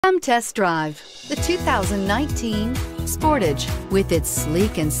Come test drive the 2019 Sportage. With its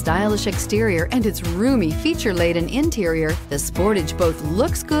sleek and stylish exterior and its roomy, feature-laden interior, the Sportage both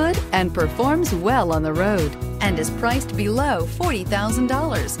looks good and performs well on the road and is priced below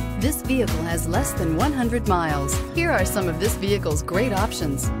 $40,000. This vehicle has less than 100 miles. Here are some of this vehicle's great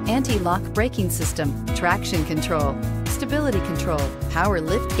options: anti-lock braking system, traction control, stability control, power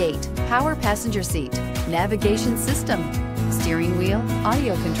lift gate, power passenger seat, navigation system, steering wheel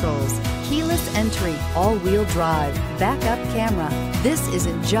audio controls, keyless entry, all-wheel drive, backup camera. This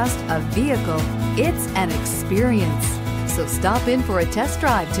isn't just a vehicle, it's an experience. So stop in for a test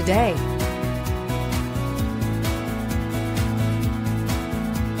drive today.